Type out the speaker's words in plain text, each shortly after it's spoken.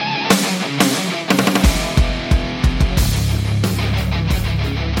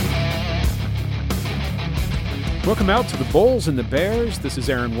Welcome out to the Bulls and the Bears. This is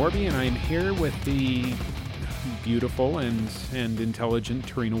Aaron Warby, and I am here with the beautiful and intelligent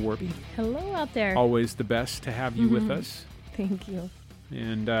Tarina Warby. Hello out there. Always the best to have you with us. Thank you.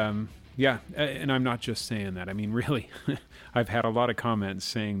 And and I'm not just saying that. I mean, really, I've had a lot of comments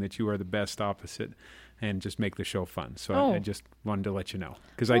saying that you are the best opposite and just make the show fun. So I just wanted to let you know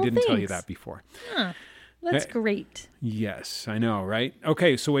because I didn't tell you that before. Huh. That's great. Yes, I know, right?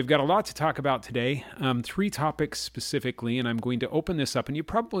 Okay, so we've got a lot to talk about today. 3 topics specifically, and I'm going to open this up. And you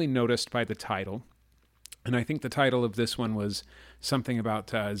probably noticed by the title, and I think the title of this one was something about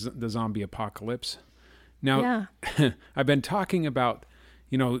the zombie apocalypse. Now, I've been talking about,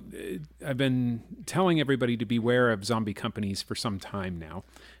 I've been telling everybody to beware of zombie companies for some time now,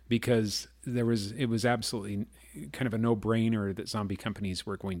 because it was absolutely kind of a no-brainer that zombie companies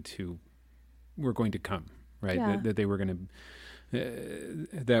were going to come, right? Yeah. That they were going to,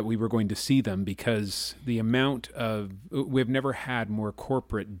 that we were going to see them, because we've never had more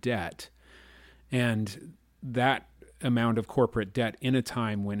corporate debt, and that amount of corporate debt in a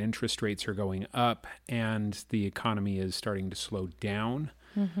time when interest rates are going up and the economy is starting to slow down,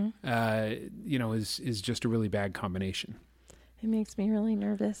 is just a really bad combination. It makes me really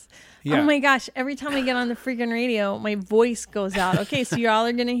nervous. Yeah. Oh my gosh. Every time I get on the freaking radio, my voice goes out. Okay, so y'all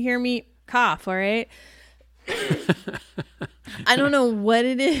are going to hear me cough, all right? I don't know what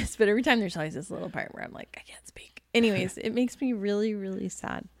it is, but every time there's always this little part where I'm like, I can't speak. Anyways, it makes me really, really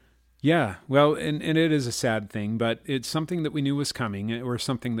sad. Yeah, well, and it is a sad thing, but it's something that we knew was coming, or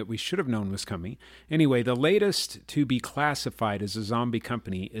something that we should have known was coming. Anyway, the latest to be classified as a zombie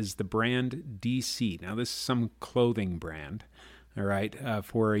company is the brand DC. Now, this is some clothing brand, all right,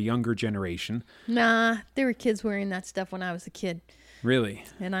 for a younger generation. Nah, there were kids wearing that stuff when I was a kid. Really?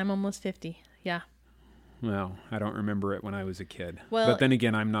 And I'm almost 50. Yeah. Well, I don't remember it when I was a kid. Well, but then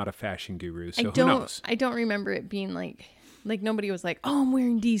again, I'm not a fashion guru, so who knows? I don't remember it being like nobody was like, oh, I'm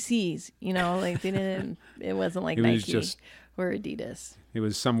wearing DCs. Like they didn't, it wasn't like Nike or Adidas. It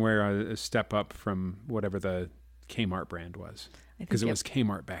was somewhere a step up from whatever the Kmart brand was. Because it was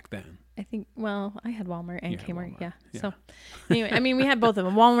Kmart back then. I think, I had Walmart and Kmart. Walmart. Yeah. So anyway, we had both of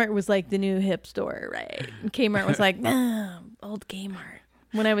them. Walmart was like the new hip store, right? And Kmart was like, old Kmart.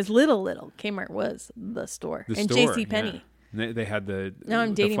 When I was little, Kmart was the store. And JCPenney. Yeah. They had the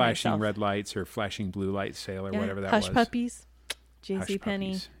flashing myself. red lights or flashing blue light sale or whatever that Hush was. Puppies,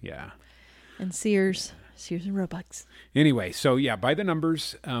 JCPenney. Yeah. And Sears and Roebuck's. Anyway, so by the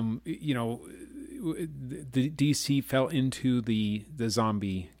numbers, the DC fell into the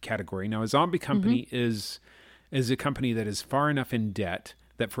zombie category. Now, a zombie company is a company that is far enough in debt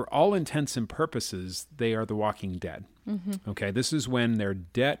that for all intents and purposes, they are the Walking Dead. Okay, this is when their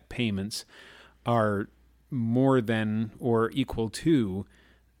debt payments are more than or equal to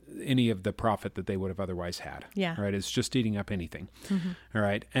any of the profit that they would have otherwise had. Yeah. Right. It's just eating up anything. All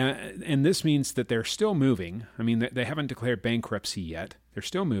right. And this means that they're still moving. I mean, they haven't declared bankruptcy yet. They're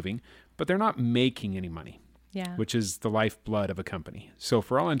still moving, but they're not making any money. Yeah. Which is the lifeblood of a company. So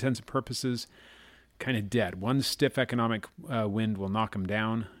for all intents and purposes, kind of dead. One stiff economic wind will knock them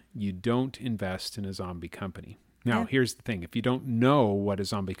down. You don't invest in a zombie company. Now, here's the thing. If you don't know what a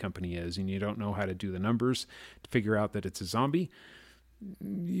zombie company is and you don't know how to do the numbers to figure out that it's a zombie,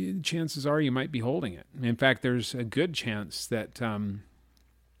 chances are you might be holding it. In fact, there's a good chance that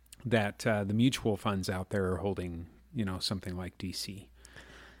the mutual funds out there are holding, something like DC,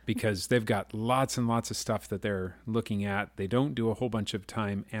 because they've got lots and lots of stuff that they're looking at. They don't do a whole bunch of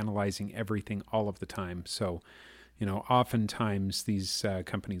time analyzing everything all of the time. So, oftentimes these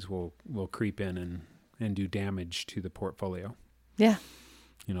companies will creep in and do damage to the portfolio. Yeah.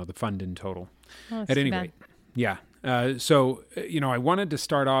 The fund in total. Oh, at any rate. Yeah. So, I wanted to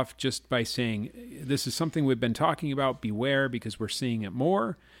start off just by saying this is something we've been talking about. Beware, because we're seeing it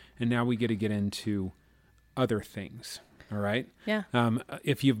more. And now we get to get into other things. All right. Yeah.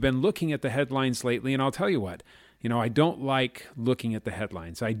 If you've been looking at the headlines lately, and I'll tell you what, I don't like looking at the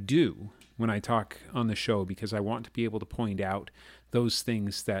headlines. I do when I talk on the show, because I want to be able to point out those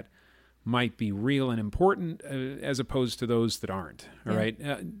things that might be real and important as opposed to those that aren't. All right.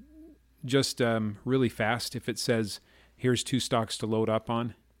 Just really fast, if it says, here's 2 stocks to load up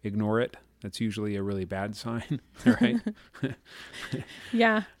on, ignore it. That's usually a really bad sign. All right.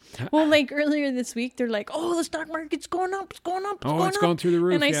 Yeah. Well, like earlier this week, they're like, oh, the stock market's going up. It's going up. It's going through the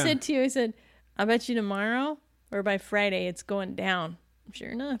roof. And I said to you, I bet you tomorrow or by Friday, it's going down. Sure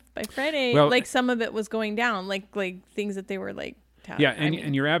enough, by Friday, some of it was going down, like things that they were like. Yeah,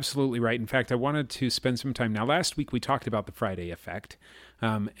 and you're absolutely right. In fact, I wanted to spend some time. Now, last week we talked about the Friday effect,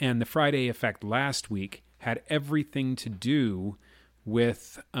 and the Friday effect last week had everything to do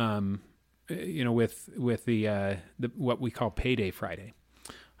with with the what we call payday Friday.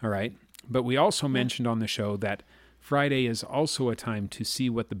 All right. But we also mentioned on the show that Friday is also a time to see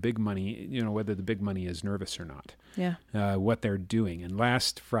what the big money, whether the big money is nervous or not. Yeah. What they're doing. And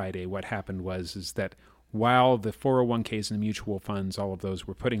last Friday, what happened is that while the 401ks and the mutual funds, all of those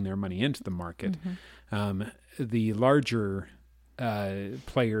were putting their money into the market, the larger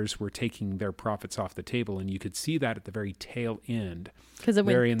players were taking their profits off the table, and you could see that at the very tail end. Because it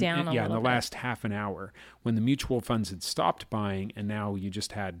went down a little in the bit. last half an hour, when the mutual funds had stopped buying, and now you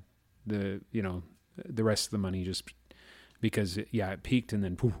just had the rest of the money just because it peaked and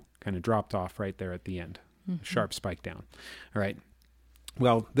then kind of dropped off right there at the end. Sharp spike down. All right.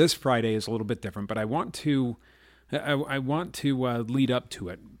 Well, this Friday is a little bit different, but I want to lead up to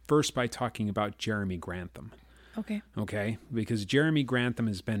it first by talking about Jeremy Grantham. Okay, because Jeremy Grantham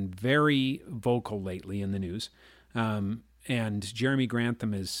has been very vocal lately in the news, and Jeremy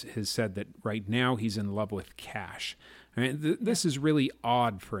Grantham has said that right now he's in love with cash. I mean, this is really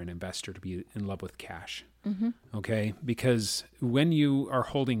odd for an investor to be in love with cash. Okay, because when you are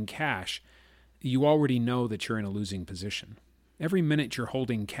holding cash, you already know that you're in a losing position. Every minute you're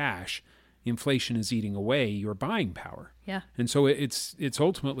holding cash, inflation is eating away your buying power. Yeah. And so it's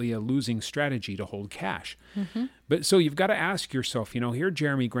ultimately a losing strategy to hold cash. But so you've got to ask yourself, here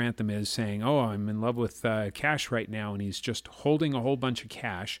Jeremy Grantham is saying, oh, I'm in love with cash right now. And he's just holding a whole bunch of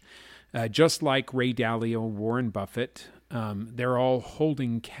cash. Just like Ray Dalio, Warren Buffett, they're all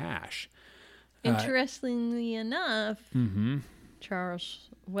holding cash. Interestingly enough, Charles,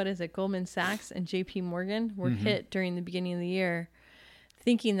 Goldman Sachs and JP Morgan were hit during the beginning of the year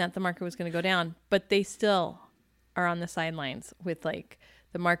thinking that the market was going to go down, but they still are on the sidelines with the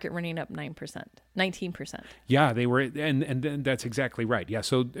market running up 19%. Yeah, they were. And that's exactly right. Yeah.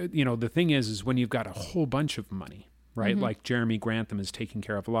 So, the thing is when you've got a whole bunch of money, right? Like Jeremy Grantham is taking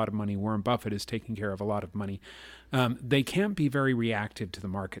care of a lot of money. Warren Buffett is taking care of a lot of money. They can't be very reactive to the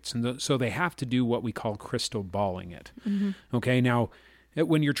markets. And so they have to do what we call crystal balling it. Okay. Now,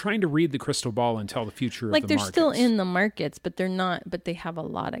 when you're trying to read the crystal ball and tell the future of the markets. They're still in the markets, but they're not, but they have a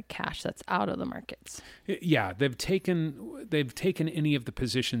lot of cash that's out of the markets. Yeah. They've taken any of the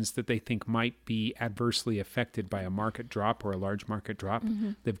positions that they think might be adversely affected by a market drop or a large market drop.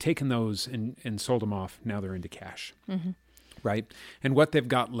 They've taken those and sold them off. Now they're into cash. Right. And what they've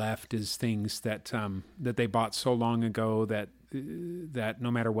got left is things that they bought so long ago that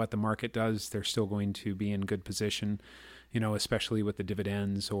no matter what the market does, they're still going to be in good position. Especially with the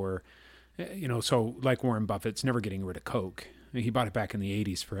dividends or, so like Warren Buffett's never getting rid of Coke. He bought it back in the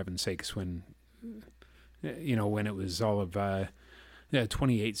 80s, for heaven's sakes, when it was all of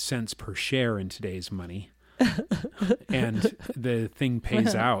 28 cents per share in today's money. And the thing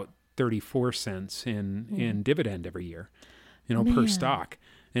pays out 34 cents in dividend every year, per stock.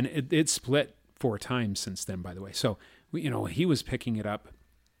 And it split 4 times since then, by the way. So, he was picking it up.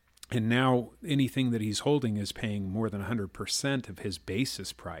 And now anything that he's holding is paying more than 100% of his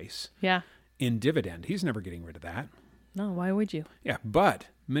basis price in dividend. He's never getting rid of that. No, why would you? Yeah, but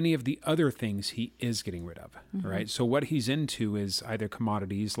many of the other things he is getting rid of, right? So what he's into is either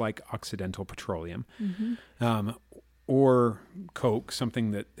commodities like Occidental Petroleum or Coke,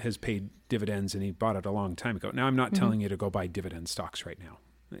 something that has paid dividends and he bought it a long time ago. Now, I'm not telling you to go buy dividend stocks right now.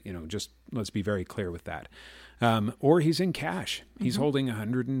 Just let's be very clear with that. Or he's in cash. He's holding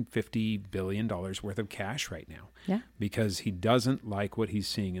 $150 billion worth of cash right now because he doesn't like what he's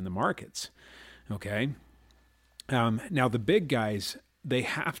seeing in the markets. Okay. Now, the big guys, they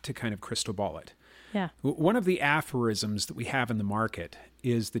have to kind of crystal ball it. Yeah. One of the aphorisms that we have in the market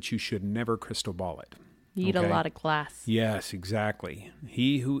is that you should never crystal ball it. You eat a lot of glass. Yes, exactly.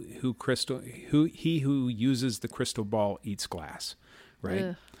 He who uses the crystal ball eats glass. Right.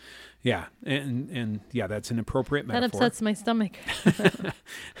 Ugh. Yeah. And that's an appropriate metaphor. That upsets my stomach.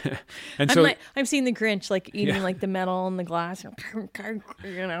 And so I'm seeing the Grinch eating the metal and the glass,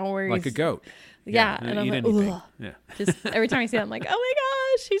 where like a goat. Yeah. And I'm like, ugh. Yeah. Just every time I see that, I'm like, oh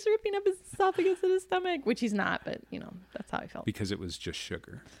my gosh, he's ripping up his esophagus and his stomach, which he's not, but that's how I felt. Because it was just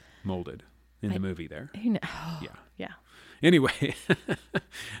sugar molded in the movie there. Yeah. Anyway,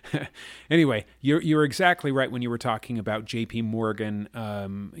 you're exactly right when you were talking about J.P. Morgan,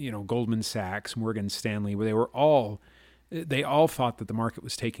 Goldman Sachs, Morgan Stanley, where they all thought that the market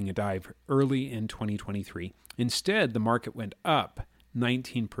was taking a dive early in 2023. Instead, the market went up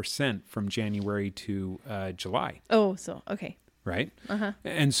 19% from January to July. Oh, so okay. Right?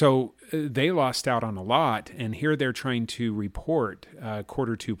 And so they lost out on a lot, and here they're trying to report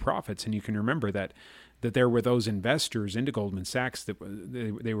quarter 2 profits, and you can remember that there were those investors into Goldman Sachs that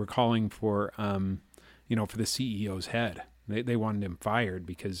they were calling for, for the CEO's head. They wanted him fired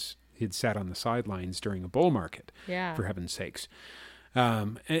because he'd sat on the sidelines during a bull market, Yeah. for heaven's sakes.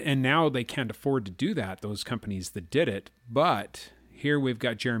 And now they can't afford to do that, those companies that did it. But here we've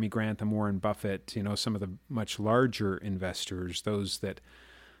got Jeremy Grantham, Warren Buffett, some of the much larger investors, those that,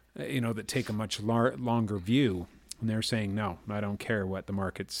 that take a much longer view. And they're saying, no, I don't care what the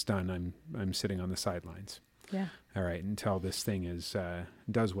market's done. I'm sitting on the sidelines. Yeah. All right, until this thing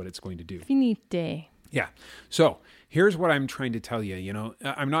does what it's going to do. Finite. Yeah. So here's what I'm trying to tell you.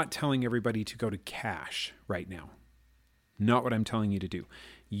 I'm not telling everybody to go to cash right now. Not what I'm telling you to do.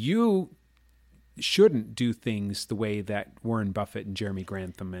 You shouldn't do things the way that Warren Buffett and Jeremy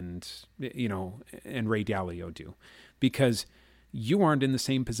Grantham and Ray Dalio do, because you aren't in the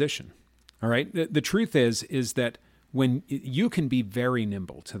same position. All right. The truth is that when you can be very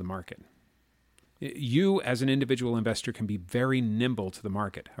nimble to the market. You, as an individual investor, can be very nimble to the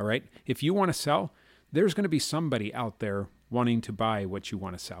market, all right? If you want to sell, there's going to be somebody out there wanting to buy what you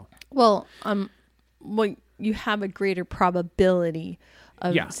want to sell. Well, you have a greater probability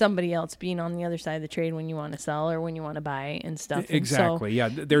of somebody else being on the other side of the trade when you want to sell or when you want to buy and stuff. Exactly,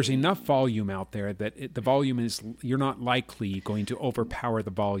 There's enough volume out there that the volume is, you're not likely going to overpower the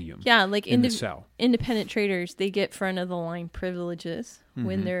volume. Yeah, like in the sell. Independent traders, they get front of the line privileges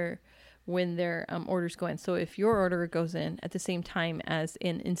when their orders go in. So if your order goes in at the same time as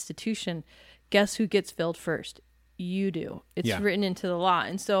an institution, guess who gets filled first? You do. It's written into the law.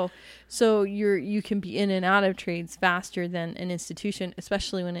 And so you can be in and out of trades faster than an institution,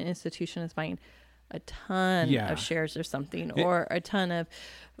 especially when an institution is buying a ton of shares or something, or a ton of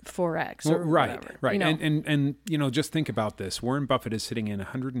Forex or whatever. Right. And just think about this. Warren Buffett is sitting in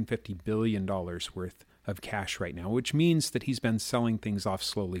 $150 billion worth of cash right now, which means that he's been selling things off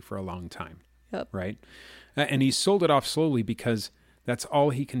slowly for a long time. Yep. Right. And he sold it off slowly because that's all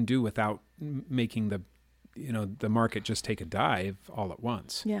he can do without making the market just take a dive all at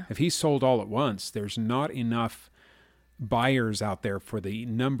once. Yeah. If he sold all at once, there's not enough buyers out there for the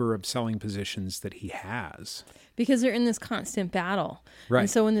number of selling positions that he has. Because they're in this constant battle. Right. And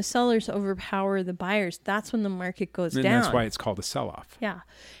so when the sellers overpower the buyers, that's when the market goes down. And that's why it's called a sell-off. Yeah.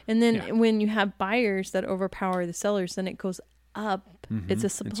 And then when you have buyers that overpower the sellers, then it goes up. Mm-hmm. It's a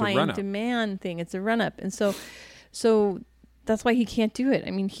supply and demand thing. It's a run-up. And so that's why he can't do it.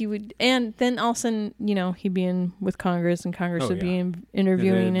 I mean, he would, and then all of a sudden, he'd be in with Congress, and Congress would be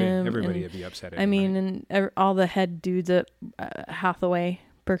interviewing him. Everybody would be upset. And all the head dudes at Hathaway,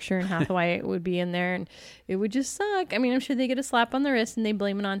 Berkshire and Hathaway would be in there, and it would just suck. I mean, I'm sure they get a slap on the wrist and they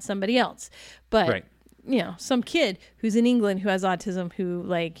blame it on somebody else. But, some kid who's in England who has autism who,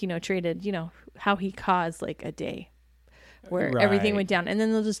 traded, how he caused a day where everything went down, and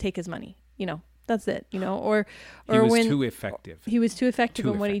then they'll just take his money, That's it, or he was when too effective. He was too effective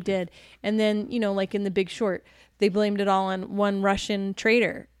in what he did. And then, like in The Big Short, they blamed it all on one Russian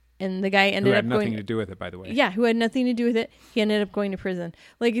trader. And the guy ended up going... Who had nothing to do with it, by the way. Yeah, who had nothing to do with it. He ended up going to prison.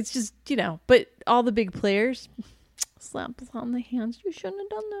 It's just, but all the big players, slaps on the hands. You shouldn't have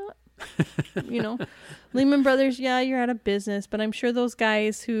done that. Lehman Brothers, you're out of business. But I'm sure those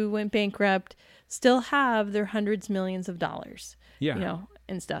guys who went bankrupt still have their hundreds, millions of dollars. Yeah.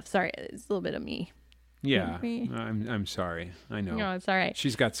 And stuff. Sorry, it's a little bit of me. Yeah, I'm sorry. I know. No, it's all right.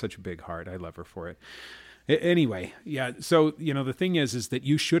 She's got such a big heart. I love her for it. Anyway, so, the thing is that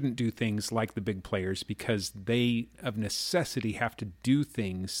you shouldn't do things like the big players because they, of necessity, have to do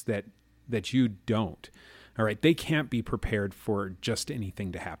things that you don't. All right? They can't be prepared for just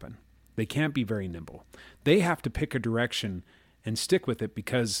anything to happen. They can't be very nimble. They have to pick a direction and stick with it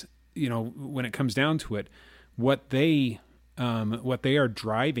because, when it comes down to it, what they are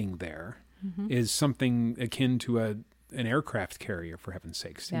driving there is something akin to an aircraft carrier, for heaven's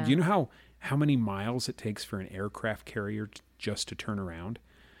sakes. Yeah. Do you know how many miles it takes for an aircraft carrier just to turn around?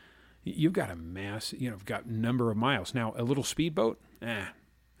 You've got you've got a number of miles. Now, a little speedboat,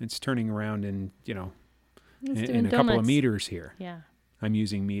 it's turning around in a couple of meters here. Yeah. I'm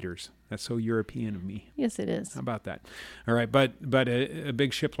using meters. That's so European of me. Yes, it is. How about that? All right, but a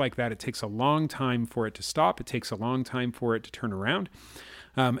big ship like that, it takes a long time for it to stop. It takes a long time for it to turn around.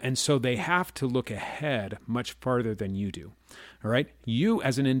 And so they have to look ahead much farther than you do. All right? You,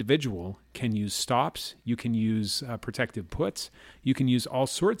 as an individual, can use stops. You can use protective puts. You can use all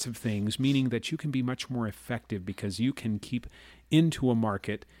sorts of things, meaning that you can be much more effective because you can keep into a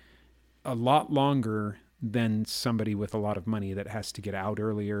market a lot longer than somebody with a lot of money that has to get out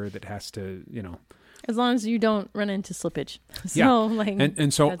earlier, that has to, As long as you don't run into slippage. So,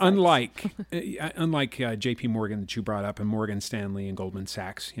 and so unlike J.P. Morgan that you brought up and Morgan Stanley and Goldman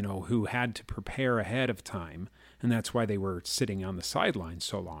Sachs, who had to prepare ahead of time, and that's why they were sitting on the sidelines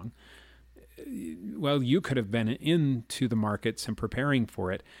so long. Well, you could have been into the markets and preparing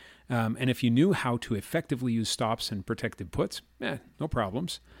for it And if you knew how to effectively use stops and protected puts, no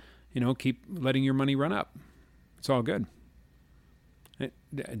problems. Keep letting your money run up. It's all good.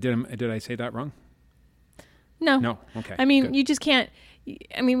 Did I say that wrong? No. Okay. I mean, good. you just can't.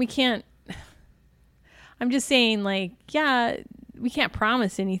 I mean, we can't. I'm just saying, we can't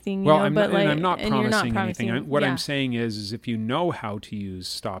promise anything. I'm but not promising anything. What yeah. I'm saying is if you know how to use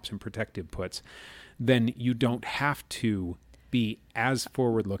stops and protective puts, then you don't have to be as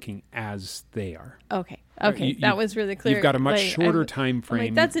forward-looking as they are. Okay. That was really clear. You've got a much shorter time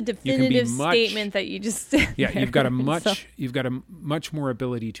frame. That's a definitive statement that you just. Yeah, you've got a much more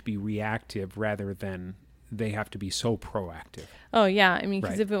ability to be reactive rather than they have to be so proactive. Oh yeah, I mean,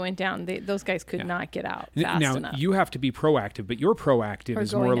 because if it went down, those guys could not get out fast enough. Now you have to be proactive, but your proactive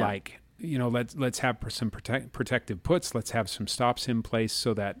is more up. like, let's have some protective puts. Let's have some stops in place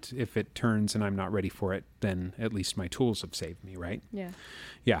so that if it turns and I'm not ready for it, then at least my tools have saved me, right? Yeah.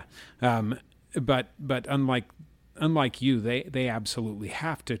 Yeah. But unlike you, they absolutely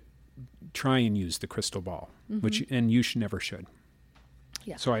have to try and use the crystal ball, and you never should.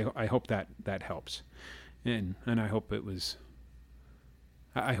 Yeah. So I hope that helps. And I hope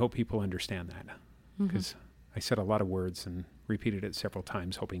I hope people understand that, because I said a lot of words and repeated it several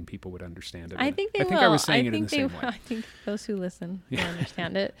times, hoping people would understand it. I think they will. I was saying it in the same way. I think those who listen will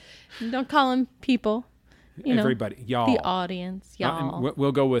understand it. Don't call them people. Everybody, y'all, the audience, y'all.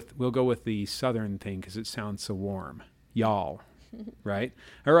 We'll go with the Southern thing because it sounds so warm, y'all. Right?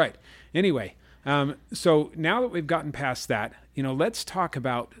 All right. Anyway, so now that we've gotten past that, let's talk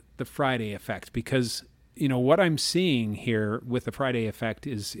about the Friday effect, because what I'm seeing here with the Friday effect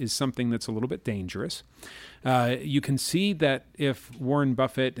is something that's a little bit dangerous. You can see that if Warren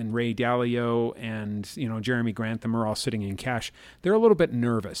Buffett and Ray Dalio and Jeremy Grantham are all sitting in cash, they're a little bit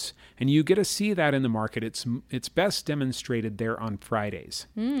nervous, and you get to see that in the market. It's best demonstrated there on Fridays.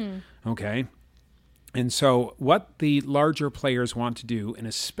 Okay. And so what the larger players want to do, and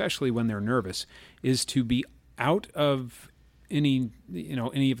especially when they're nervous, is to be out of any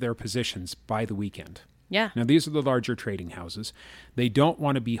of their positions by the weekend. Yeah. Now, these are the larger trading houses. They don't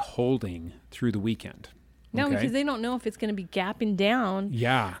want to be holding through the weekend. No, because they don't know if it's going to be gapping down.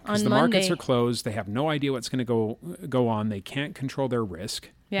 Yeah, because the markets are closed. They have no idea what's going to go on. They can't control their risk.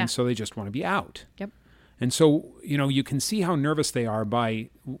 Yeah. And so they just want to be out. Yep. And so, you can see how nervous they are by,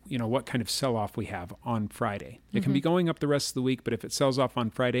 what kind of sell-off we have on Friday. It can be going up the rest of the week, but if it sells off on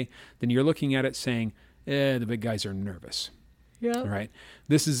Friday, then you're looking at it saying, the big guys are nervous. Yeah. All right.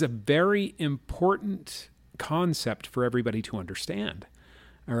 This is a very important concept for everybody to understand.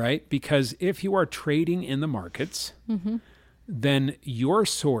 All right. Because if you are trading in the markets, then your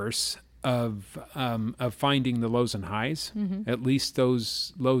source of finding the lows and highs, at least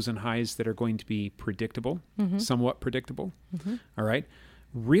those lows and highs that are going to be predictable, somewhat predictable, all right,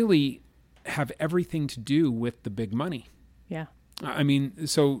 really have everything to do with the big money. Yeah. I mean,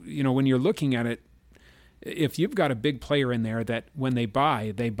 so, when you're looking at it, if you've got a big player in there that when they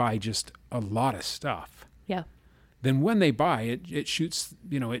buy just a lot of stuff. Yeah. Then when they buy it shoots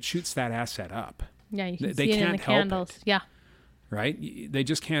that asset up. Yeah, you can they see it can't in the help candles. it. Yeah. Right? They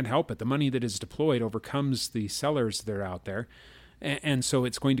just can't help it. The money that is deployed overcomes the sellers that are out there. And so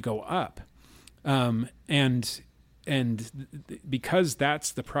it's going to go up. And because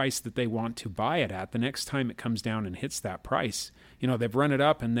that's the price that they want to buy it at, the next time it comes down and hits that price, they've run it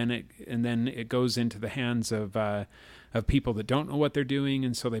up, and then it goes into the hands of people that don't know what they're doing,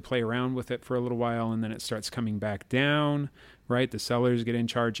 and so they play around with it for a little while, and then it starts coming back down. Right, the sellers get in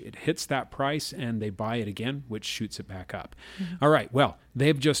charge. It hits that price, and they buy it again, which shoots it back up. All right, well,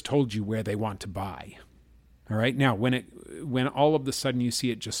 they've just told you where they want to buy. All right, now when all of a sudden you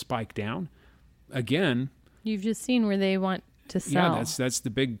see it just spike down, again. You've just seen where they want to sell. Yeah, that's the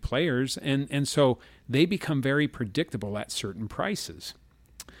big players. And so they become very predictable at certain prices.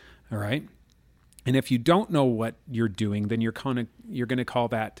 All right. And if you don't know what you're doing, then you're going to call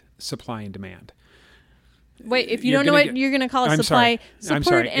that supply and demand. Wait, if you don't know what you're going to call a supply,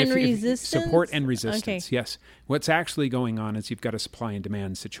 support and resistance? Support and resistance, okay. Yes. What's actually going on is you've got a supply and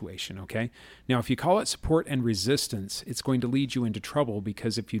demand situation, okay? Now, if you call it support and resistance, it's going to lead you into trouble,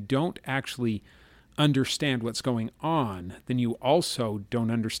 because if you don't actually understand what's going on, then you also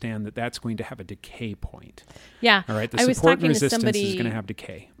don't understand that that's going to have a decay point. Yeah. All right. The support and resistance is going to have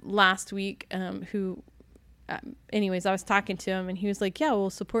decay. Last week, anyways, I was talking to him, and he was like, yeah, well,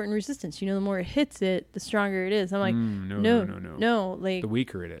 support and resistance, the more it hits it, the stronger it is. I'm like, no. Like, the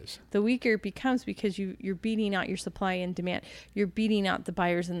weaker it is. The weaker it becomes, because you're beating out your supply and demand. You're beating out the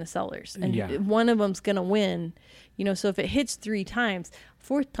buyers and the sellers. And one of them's going to win, so if it hits 3 times,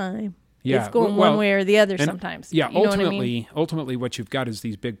 4th time, Yeah. It's going one way or the other sometimes. Yeah, you know what I mean? ultimately what you've got is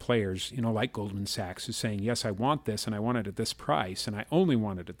these big players, like Goldman Sachs, who's saying, yes, I want this and I want it at this price and I only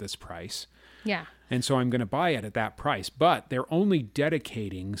want it at this price. Yeah. And so I'm going to buy it at that price. But they're only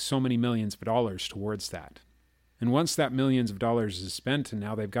dedicating so many millions of dollars towards that. And once that millions of dollars is spent and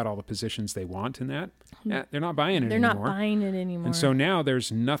now they've got all the positions they want in that, they're not buying it They're anymore. not buying it anymore. And so now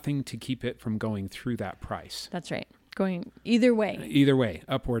there's nothing to keep it from going through that price. That's right. Going either way. Either way,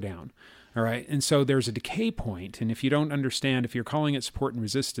 up or down. All right. And so there's a decay point. And if you don't understand, if you're calling it support and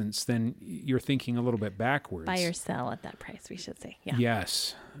resistance, then you're thinking a little bit backwards. Buy or sell at that price, we should say. Yeah.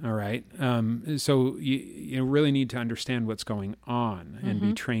 Yes. All right. So you really need to understand what's going on and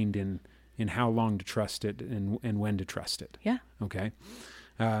be trained in how long to trust it and when to trust it. Yeah. Okay.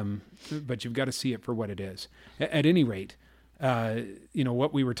 But you've got to see it for what it is. At any rate,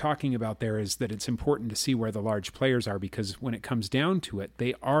 what we were talking about there is that it's important to see where the large players are, because when it comes down to it,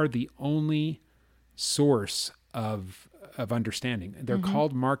 they are the only source of understanding. They're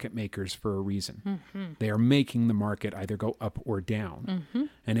called market makers for a reason. They are making the market either go up or down.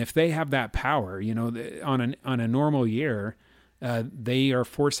 And if they have that power, on a normal year, they are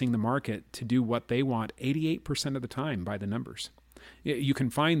forcing the market to do what they want 88% of the time by the numbers. You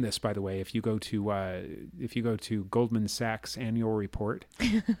can find this, by the way, if you go to Goldman Sachs annual report.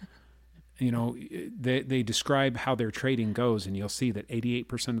 They describe how their trading goes, and you'll see that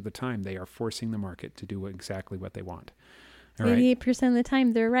 88% of the time they are forcing the market to do exactly what they want. All right? 88% of the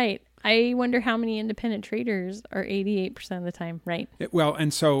time they're right. I wonder how many independent traders are 88% of the time right. Well,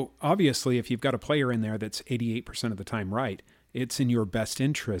 and so obviously, if you've got a player in there that's 88% of the time right, it's in your best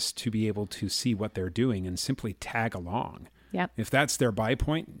interest to be able to see what they're doing and simply tag along. Yeah. If that's their buy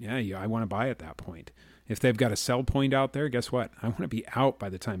point, I want to buy at that point. If they've got a sell point out there, guess what? I want to be out by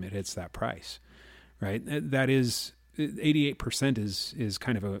the time it hits that price, right? That is 88% is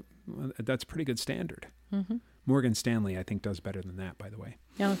kind of that's a pretty good standard. Morgan Stanley, I think, does better than that, by the way.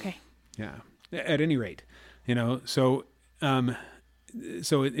 Okay. Yeah. At any rate, so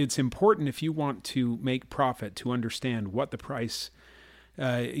it's important, if you want to make profit, to understand what the price,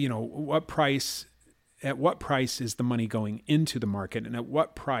 at what price is the money going into the market, and at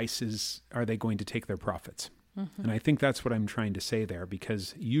what price are they going to take their profits? And I think that's what I'm trying to say there,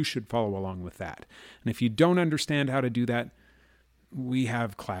 because you should follow along with that. And if you don't understand how to do that, we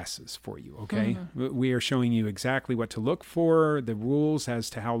have classes for you, okay? We are showing you exactly what to look for, the rules as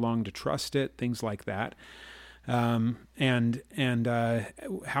to how long to trust it, things like that. And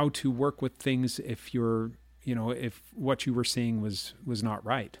how to work with things if if what you were seeing was not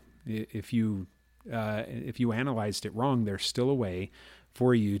right. If you analyzed it wrong, there's still a way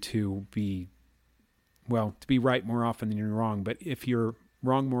for you to be right more often than you're wrong. But if you're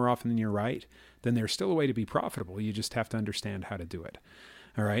wrong more often than you're right, then there's still a way to be profitable. You just have to understand how to do it.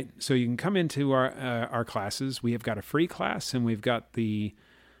 All right. So you can come into our classes. We have got a free class, and we've got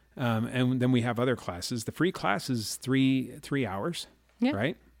and then we have other classes. The free class is 3 hours,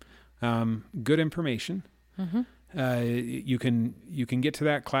 right? Good information. You can get to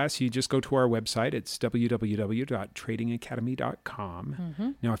that class. You just go to our website. It's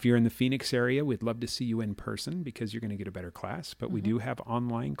www.tradingacademy.com. Now, if you're in the Phoenix area, we'd love to see you in person, because you're going to get a better class. But we do have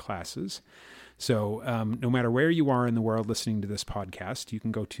online classes. So no matter where you are in the world listening to this podcast, you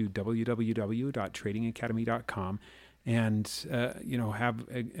can go to www.tradingacademy.com and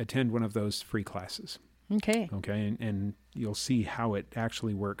attend one of those free classes. Okay, and you'll see how it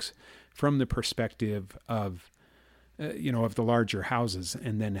actually works from the perspective of of the larger houses,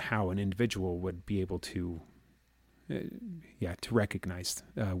 and then how an individual would be able to to recognize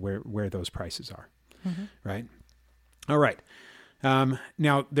where those prices are. Right. All right.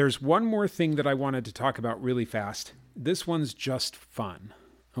 Now, there's one more thing that I wanted to talk about really fast. This one's just fun.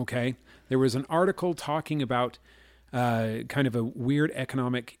 Okay. There was an article talking about kind of a weird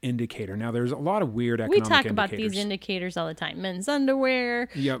economic indicator. Now, there's a lot of weird economic indicators. We talk about these indicators all the time. Men's underwear,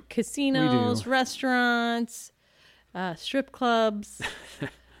 casinos, restaurants, strip clubs,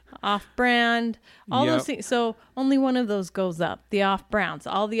 off-brand, all those things. So only one of those goes up, the off-brand.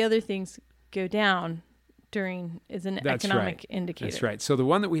 So all the other things go down is an economic indicator. That's right. So the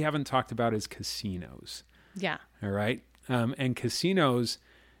one that we haven't talked about is casinos. Yeah. All right. And casinos,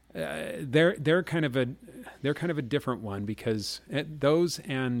 they're kind of a different one, because those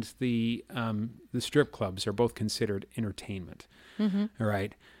and the strip clubs are both considered entertainment. All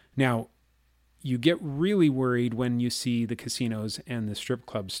right. Now, you get really worried when you see the casinos and the strip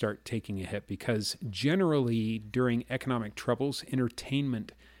clubs start taking a hit, because generally during economic troubles,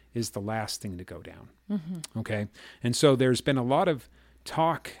 entertainment is the last thing to go down. Okay. And so there's been a lot of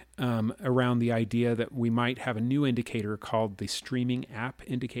talk around the idea that we might have a new indicator called the streaming app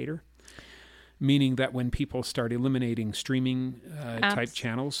indicator. meaning that when people start eliminating streaming type Apps.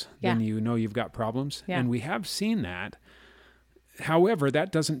 channels, Yeah. then you know you've got problems. Yeah. And we have seen that. However,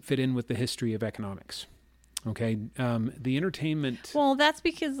 that doesn't fit in with the history of economics. Okay, the entertainment. Well, that's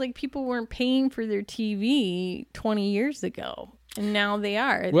because like people weren't paying for their TV 20 years ago, and now they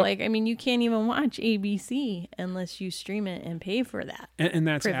are. Well- Like, I mean, you can't even watch ABC unless you stream it and pay for that. And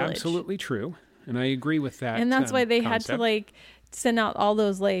that's privilege. absolutely true. And I agree with that. And that's why they had to concept. like send out all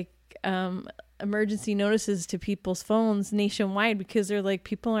those like emergency notices to people's phones nationwide, because they're like,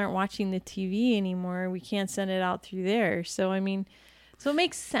 people aren't watching the TV anymore. We can't send it out through there. So, I mean, so it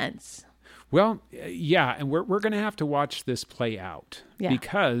makes sense. Well, yeah, and we're going to have to watch this play out Yeah.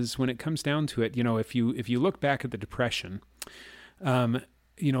 because when it comes down to it, you know, if you look back at the Depression,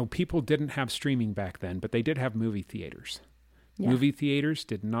 you know, people didn't have streaming back then, but they did have movie theaters. Yeah. Movie theaters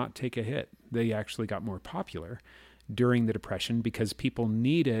did not take a hit. They actually got more popular during the Depression because people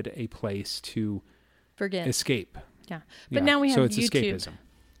needed a place to Forget. escape. Yeah. But now we have so it's YouTube. escapism.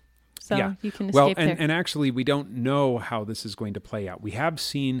 So Yeah. you can escape Well, there. and actually, we don't know how this is going to play out. We have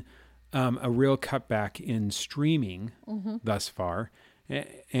seen a real cutback in streaming thus far,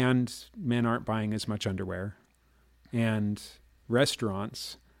 and men aren't buying as much underwear, and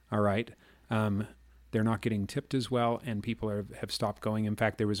restaurants, all right, they're not getting tipped as well, and people have stopped going. In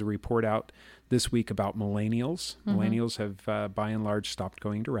fact, there was a report out this week about millennials. Millennials have, by and large, stopped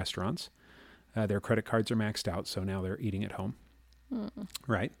going to restaurants. Their credit cards are maxed out, so now they're eating at home.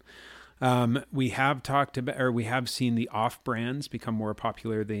 Right. We have talked about, or we have seen the off brands become more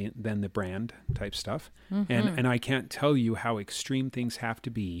popular than the brand type stuff. And I can't tell you how extreme things have to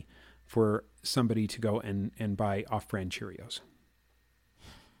be for somebody to go and buy off brand Cheerios,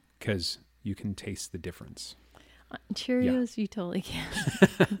 because you can taste the difference. Cheerios, you totally can.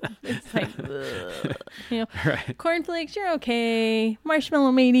 It's like, ugh. You know, Right. cornflakes, you're okay.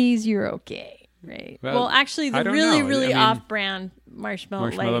 Marshmallow mateys, you're okay. Right. Well, Well, actually, I the don't really, know. really I mean, off-brand marshmallow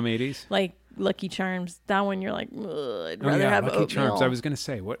Marshmallow mateys. like Lucky Charms. That one, you're like, ugh, I'd Oh rather yeah, have Lucky oatmeal. Charms. I was going to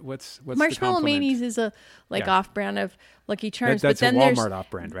say, what's the Marshmallow compliment? mateys is a like Yeah. off-brand of Lucky Charms, That's but then a there's Walmart off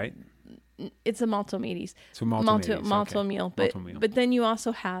brand, right? it's a malto mateys. So malto mateys, malto okay. meal, but Malto meal. but then you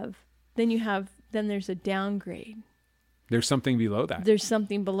also have then there's a downgrade. There's something below that. There's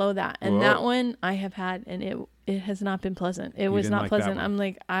something below that, and Whoa. that one I have had, and it has not been pleasant. It was didn't not like that pleasant. one. I'm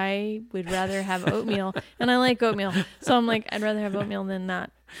like, I would rather have oatmeal, and I like oatmeal, so I'm like, I'd rather have oatmeal than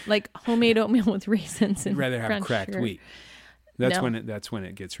that, like homemade oatmeal with raisins and You'd rather have crunch cracked sugar. wait. That's No. when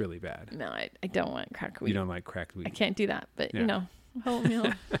it gets really bad. No, I don't want cracked wheat. You don't like cracked I wheat. can't do that, but Yeah. you know,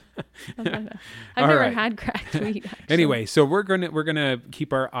 oatmeal. I've All never right. had cracked wheat. Actually. Anyway, so we're gonna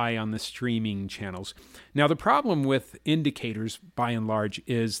keep our eye on the streaming channels. Now, the problem with indicators, by and large,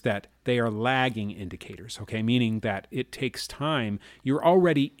 is that they are lagging indicators. Okay, meaning that it takes time. You're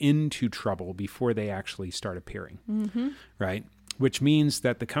already into trouble before they actually start appearing. Right. Which means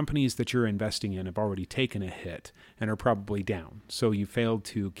that the companies that you're investing in have already taken a hit and are probably down. So you failed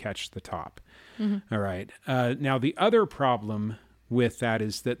to catch the top. All right. Now, the other problem with that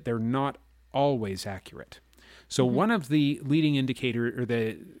is that they're not always accurate. So one of the leading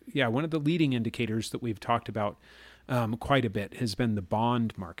one of the leading indicators that we've talked about quite a bit has been the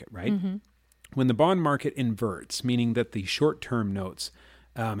bond market, right? When the bond market inverts, meaning that the short-term notes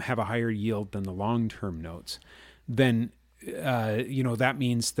have a higher yield than the long-term notes, then that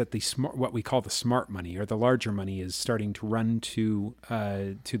means that what we call the smart money or the larger money is starting to run to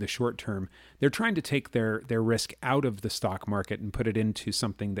the short term. They're trying to take their risk out of the stock market and put it into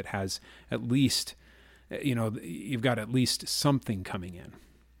something that has at least, you've got at least something coming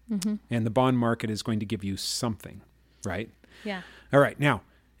in, and the bond market is going to give you something, right? Yeah. All right. Now,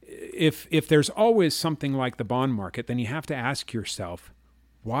 if there's always something like the bond market, then you have to ask yourself,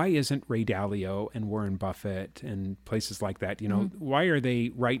 why isn't Ray Dalio and Warren Buffett and places like that, why are they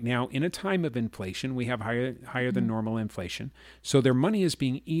right now in a time of inflation? We have higher than normal inflation. So their money is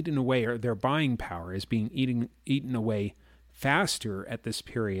being eaten away, or their buying power is being eaten away faster at this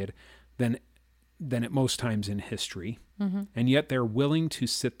period than at most times in history. And yet they're willing to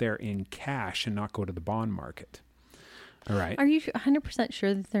sit there in cash and not go to the bond market. All right. Are you 100%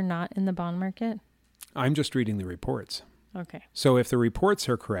 sure that they're not in the bond market? I'm just reading the reports. Okay. So if the reports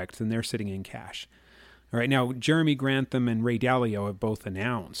are correct, then they're sitting in cash. All right. Now, Jeremy Grantham and Ray Dalio have both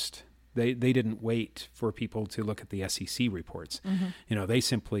announced they didn't wait for people to look at the SEC reports. They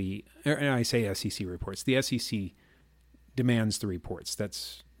simply, and I say SEC reports, the SEC demands the reports.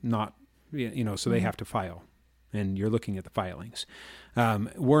 That's not, so they have to file. And you're looking at the filings.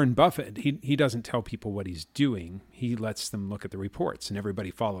 Warren Buffett, he doesn't tell people what he's doing. He lets them look at the reports, and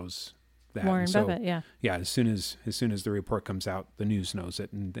everybody follows that. Warren So, Buffett, yeah. Yeah, as soon as the report comes out, the news knows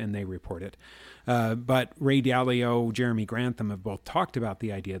it, and they report it. But Ray Dalio, Jeremy Grantham have both talked about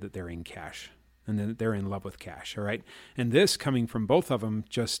the idea that they're in cash and that they're in love with cash. All right, and this coming from both of them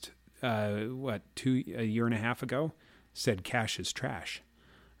just a year and a half ago, said cash is trash.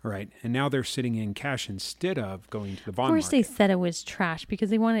 All right, and now they're sitting in cash instead of going to the bond market. Of course, they said it was trash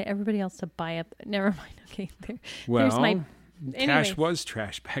because they wanted everybody else to buy up. Never mind. Okay, there's my. Cash Anyways. was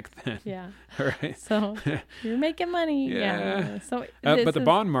trash back then. Yeah. All right. So you're making money. Yeah. So, but the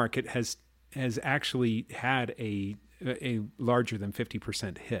bond market has actually had a larger than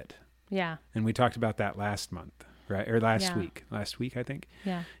 50% hit. Yeah. And we talked about that last month, right? Or last week, I think.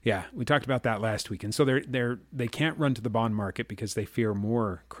 Yeah. Yeah. We talked about that last week. And so they can't run to the bond market because they fear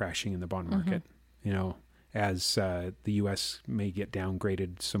more crashing in the bond market, as the U.S. may get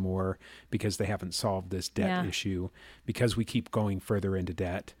downgraded some more because they haven't solved this debt issue, because we keep going further into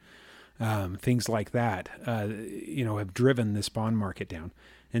debt. Things like that, have driven this bond market down.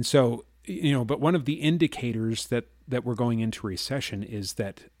 And so, but one of the indicators that we're going into recession is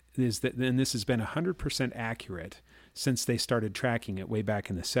that, and this has been 100% accurate since they started tracking it way back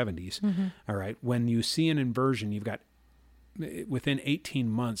in the 70s. Mm-hmm. All right. When you see an inversion, you've got, within 18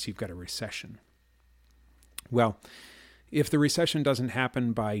 months, you've got a recession. Well, if the recession doesn't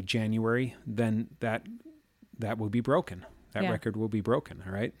happen by January, then that will be broken. That record will be broken,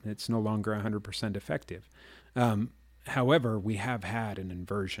 all right? It's no longer 100% effective. However, we have had an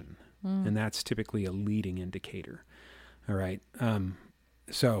inversion, and that's typically a leading indicator, all right?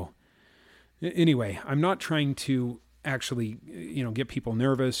 So anyway, I'm not trying to actually, get people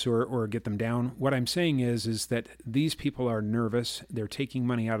nervous or get them down. What I'm saying is that these people are nervous. They're taking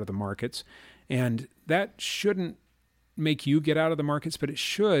money out of the markets. And that shouldn't make you get out of the markets, but it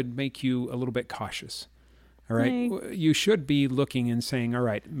should make you a little bit cautious. All right. You should be looking and saying, all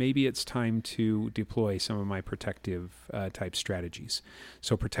right, maybe it's time to deploy some of my protective type strategies.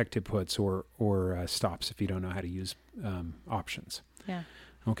 So protective puts or stops if you don't know how to use options. Yeah.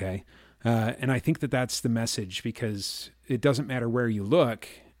 Okay. And I think that that's the message, because it doesn't matter where you look,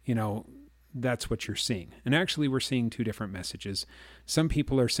 that's what you're seeing. And actually, we're seeing two different messages. Some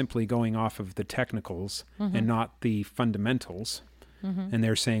people are simply going off of the technicals and not the fundamentals. Mm-hmm. And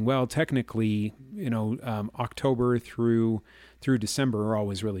they're saying, well, technically, October through December are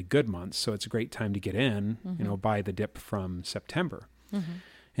always really good months. So it's a great time to get in, buy the dip from September. Mm-hmm.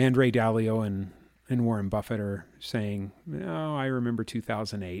 And Ray Dalio and Warren Buffett are saying, no, I remember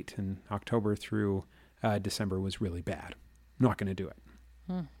 2008 and October through December was really bad. I'm not going to do it.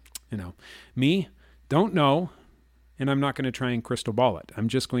 Me, don't know, and I'm not going to try and crystal ball it. I'm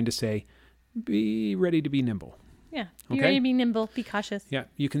just going to say, be ready to be nimble. Yeah, be ready to be nimble, be cautious. Yeah,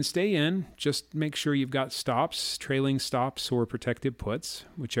 you can stay in. Just make sure you've got stops, trailing stops, or protective puts,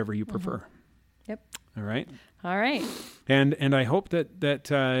 whichever you prefer. Yep. All right. All right. And I hope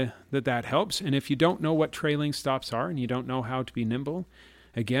that helps. And if you don't know what trailing stops are and you don't know how to be nimble,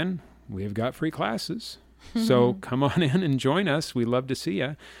 again, we've got free classes. So come on in and join us. We love to see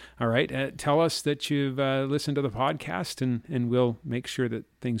you. All right. Tell us that you've listened to the podcast, and we'll make sure that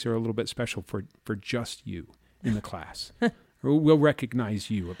things are a little bit special for just you in the class. We'll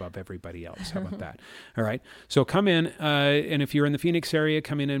recognize you above everybody else. How about that? All right. So come in, and if you're in the Phoenix area,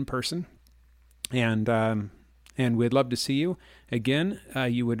 come in person, and we'd love to see you. Again,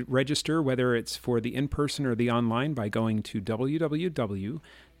 you would register, whether it's for the in-person or the online, by going to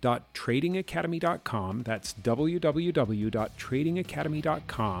www.tradingacademy.com. That's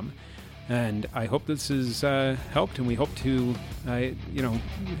www.tradingacademy.com. And I hope this has helped, and we hope to,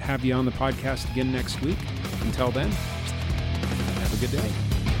 have you on the podcast again next week. Until then, have a good day.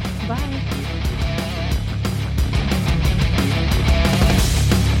 Bye.